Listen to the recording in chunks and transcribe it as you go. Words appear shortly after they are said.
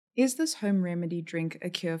Is this home remedy drink a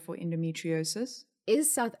cure for endometriosis?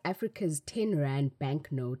 Is South Africa's 10 Rand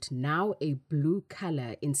banknote now a blue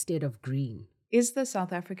color instead of green? Is the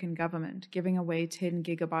South African government giving away 10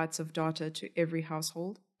 gigabytes of data to every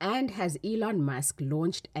household? And has Elon Musk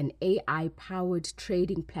launched an AI-powered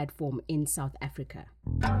trading platform in South Africa?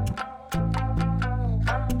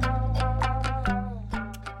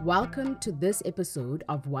 Welcome to this episode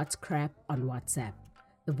of What's Crap on WhatsApp,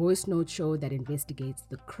 the voice note show that investigates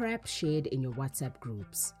the crap shared in your WhatsApp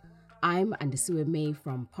groups. I'm Andisiwe May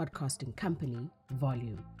from podcasting company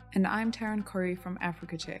Volume. And I'm Taryn Corey from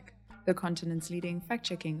Africa Check, the continent's leading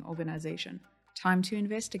fact-checking organization. Time to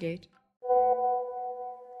investigate.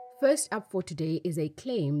 First up for today is a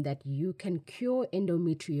claim that you can cure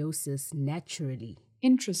endometriosis naturally.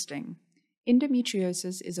 Interesting.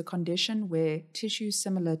 Endometriosis is a condition where tissue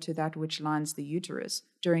similar to that which lines the uterus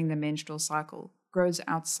during the menstrual cycle grows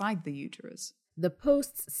outside the uterus. The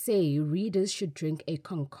posts say readers should drink a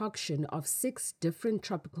concoction of 6 different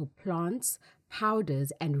tropical plants,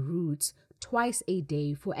 powders, and roots twice a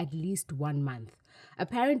day for at least 1 month.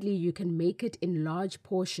 Apparently, you can make it in large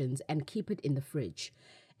portions and keep it in the fridge.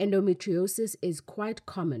 Endometriosis is quite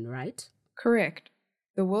common, right? Correct.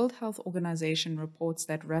 The World Health Organization reports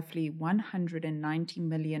that roughly 190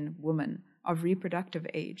 million women of reproductive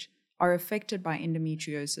age are affected by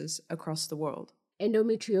endometriosis across the world.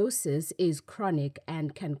 Endometriosis is chronic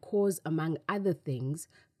and can cause, among other things,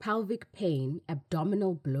 pelvic pain,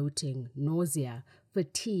 abdominal bloating, nausea,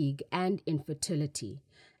 fatigue, and infertility.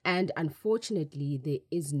 And unfortunately, there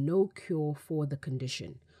is no cure for the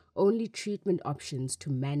condition, only treatment options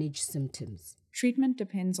to manage symptoms. Treatment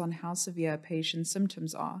depends on how severe a patient's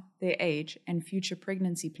symptoms are, their age, and future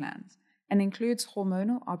pregnancy plans, and includes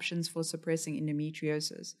hormonal options for suppressing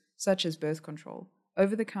endometriosis, such as birth control,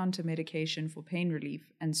 over-the-counter medication for pain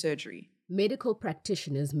relief, and surgery. Medical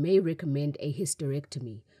practitioners may recommend a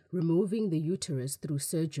hysterectomy, removing the uterus through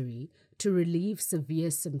surgery to relieve severe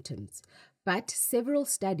symptoms. But several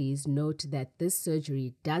studies note that this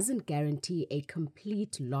surgery doesn't guarantee a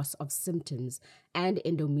complete loss of symptoms, and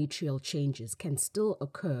endometrial changes can still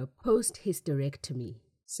occur post-hysterectomy.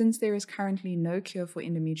 Since there is currently no cure for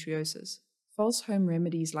endometriosis, false home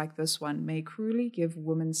remedies like this one may cruelly give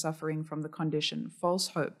women suffering from the condition false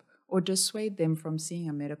hope or dissuade them from seeing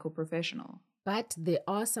a medical professional. But there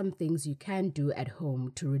are some things you can do at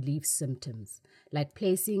home to relieve symptoms, like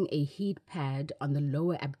placing a heat pad on the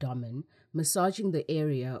lower abdomen, massaging the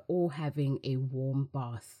area, or having a warm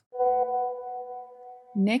bath.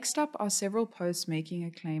 Next up are several posts making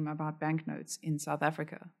a claim about banknotes in South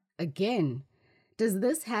Africa. Again, does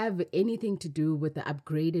this have anything to do with the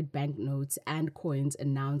upgraded banknotes and coins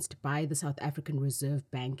announced by the South African Reserve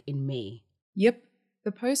Bank in May? Yep.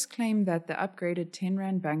 The post claimed that the upgraded 10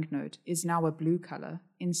 Rand banknote is now a blue color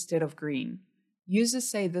instead of green. Users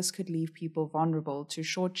say this could leave people vulnerable to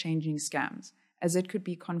short-changing scams, as it could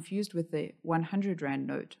be confused with the 100 Rand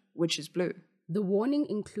note, which is blue. The warning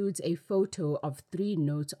includes a photo of 3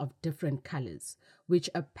 notes of different colors, which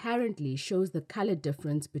apparently shows the color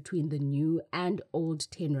difference between the new and old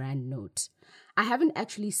 10 Rand note. I haven't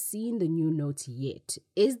actually seen the new notes yet.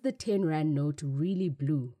 Is the 10 Rand note really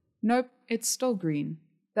blue? Nope, it's still green.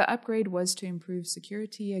 The upgrade was to improve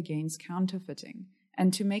security against counterfeiting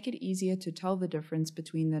and to make it easier to tell the difference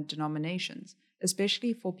between the denominations,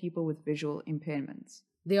 especially for people with visual impairments.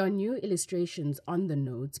 There are new illustrations on the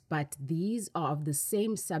notes, but these are of the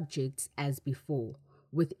same subjects as before,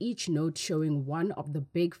 with each note showing one of the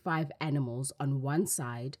big 5 animals on one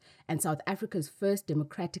side and South Africa's first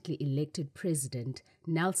democratically elected president,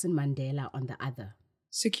 Nelson Mandela, on the other.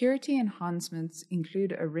 Security enhancements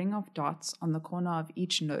include a ring of dots on the corner of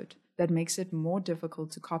each note that makes it more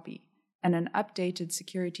difficult to copy, and an updated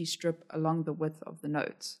security strip along the width of the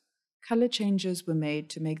notes. Color changes were made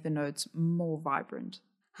to make the notes more vibrant.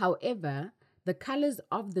 However, the colors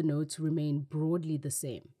of the notes remain broadly the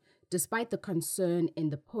same. Despite the concern in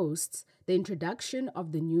the posts, the introduction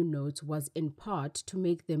of the new notes was in part to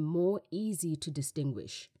make them more easy to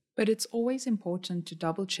distinguish. But it's always important to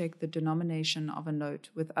double-check the denomination of a note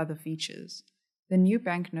with other features. The new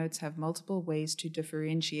banknotes have multiple ways to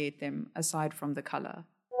differentiate them aside from the color.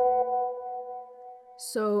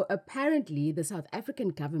 So apparently the South African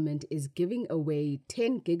government is giving away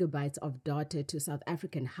 10 gigabytes of data to South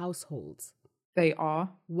African households. They are.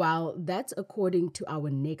 Well, that's according to our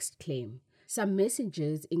next claim. Some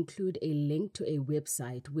messages include a link to a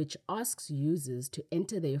website which asks users to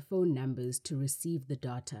enter their phone numbers to receive the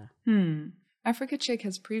data. Africa Check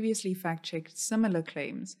has previously fact-checked similar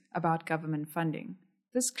claims about government funding.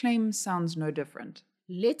 This claim sounds no different.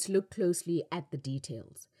 Let's look closely at the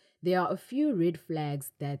details. There are a few red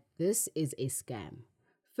flags that this is a scam.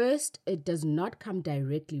 First, it does not come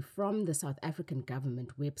directly from the South African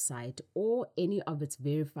government website or any of its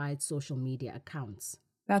verified social media accounts.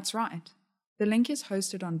 That's right. The link is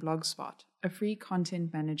hosted on Blogspot, a free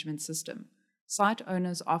content management system. Site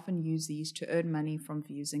owners often use these to earn money from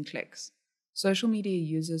views and clicks. Social media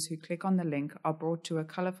users who click on the link are brought to a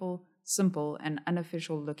colorful, simple, and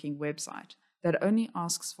unofficial-looking website that only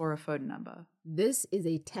asks for a phone number. This is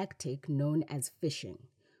a tactic known as phishing,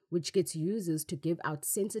 which gets users to give out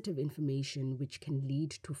sensitive information which can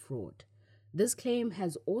lead to fraud. This claim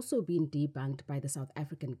has also been debunked by the South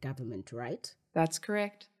African government, right? That's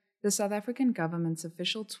correct. The South African government's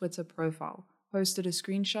official Twitter profile posted a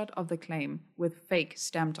screenshot of the claim with fake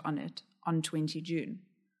stamped on it on 20 June.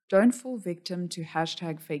 Don't fall victim to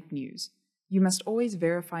 #fake news. You must always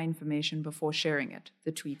verify information before sharing it,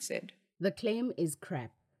 the tweet said. The claim is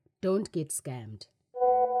crap. Don't get scammed.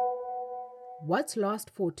 What's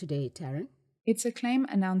last for today, Taryn? It's a claim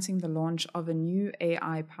announcing the launch of a new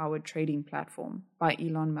AI-powered trading platform by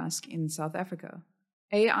Elon Musk in South Africa.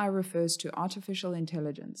 AI refers to artificial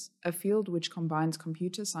intelligence, a field which combines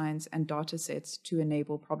computer science and data sets to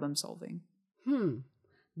enable problem solving.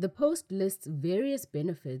 The post lists various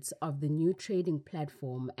benefits of the new trading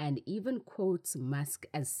platform and even quotes Musk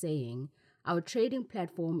as saying, "Our trading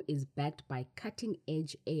platform is backed by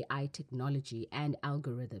cutting-edge AI technology and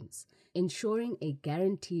algorithms, ensuring a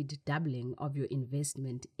guaranteed doubling of your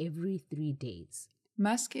investment every 3 days."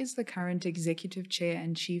 Musk is the current executive chair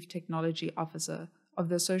and chief technology officer of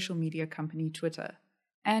the social media company Twitter,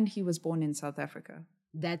 and he was born in South Africa.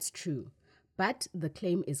 That's true, but the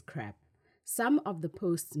claim is crap. Some of the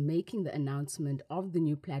posts making the announcement of the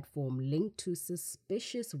new platform link to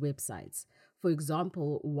suspicious websites. For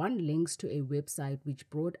example, one links to a website which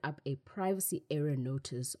brought up a privacy error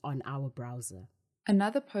notice on our browser.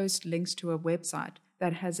 Another post links to a website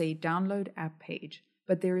that has a download app page,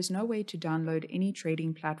 but there is no way to download any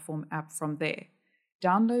trading platform app from there.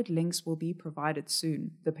 Download links will be provided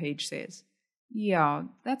soon, the page says. Yeah,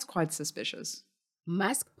 that's quite suspicious.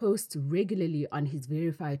 Musk posts regularly on his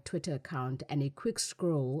verified Twitter account, and a quick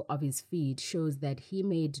scroll of his feed shows that he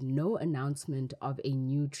made no announcement of a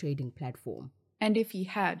new trading platform. And if he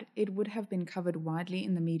had, it would have been covered widely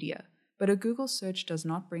in the media, but a Google search does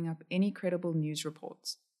not bring up any credible news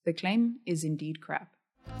reports. The claim is indeed crap.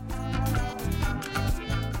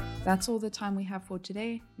 That's all the time we have for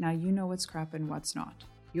today. Now you know what's crap and what's not.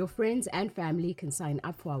 Your friends and family can sign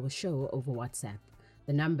up for our show over WhatsApp.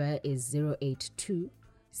 The number is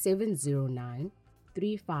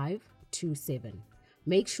 082-709-3527.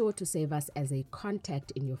 Make sure to save us as a contact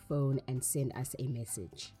in your phone and send us a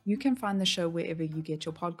message. You can find the show wherever you get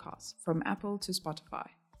your podcasts, from Apple to Spotify.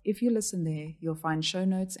 If you listen there, you'll find show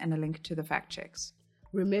notes and a link to the fact checks.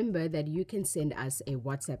 Remember that you can send us a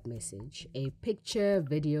WhatsApp message, a picture,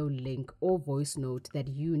 video, link, or voice note that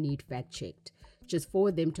you need fact-checked. Just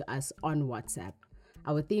forward them to us on WhatsApp.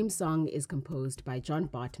 Our theme song is composed by John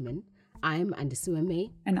Bartman. I'm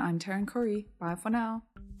Andisueme. And I'm Taryn Corey. Bye for now.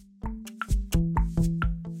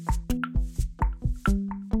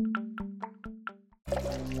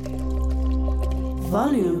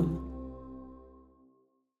 Volume.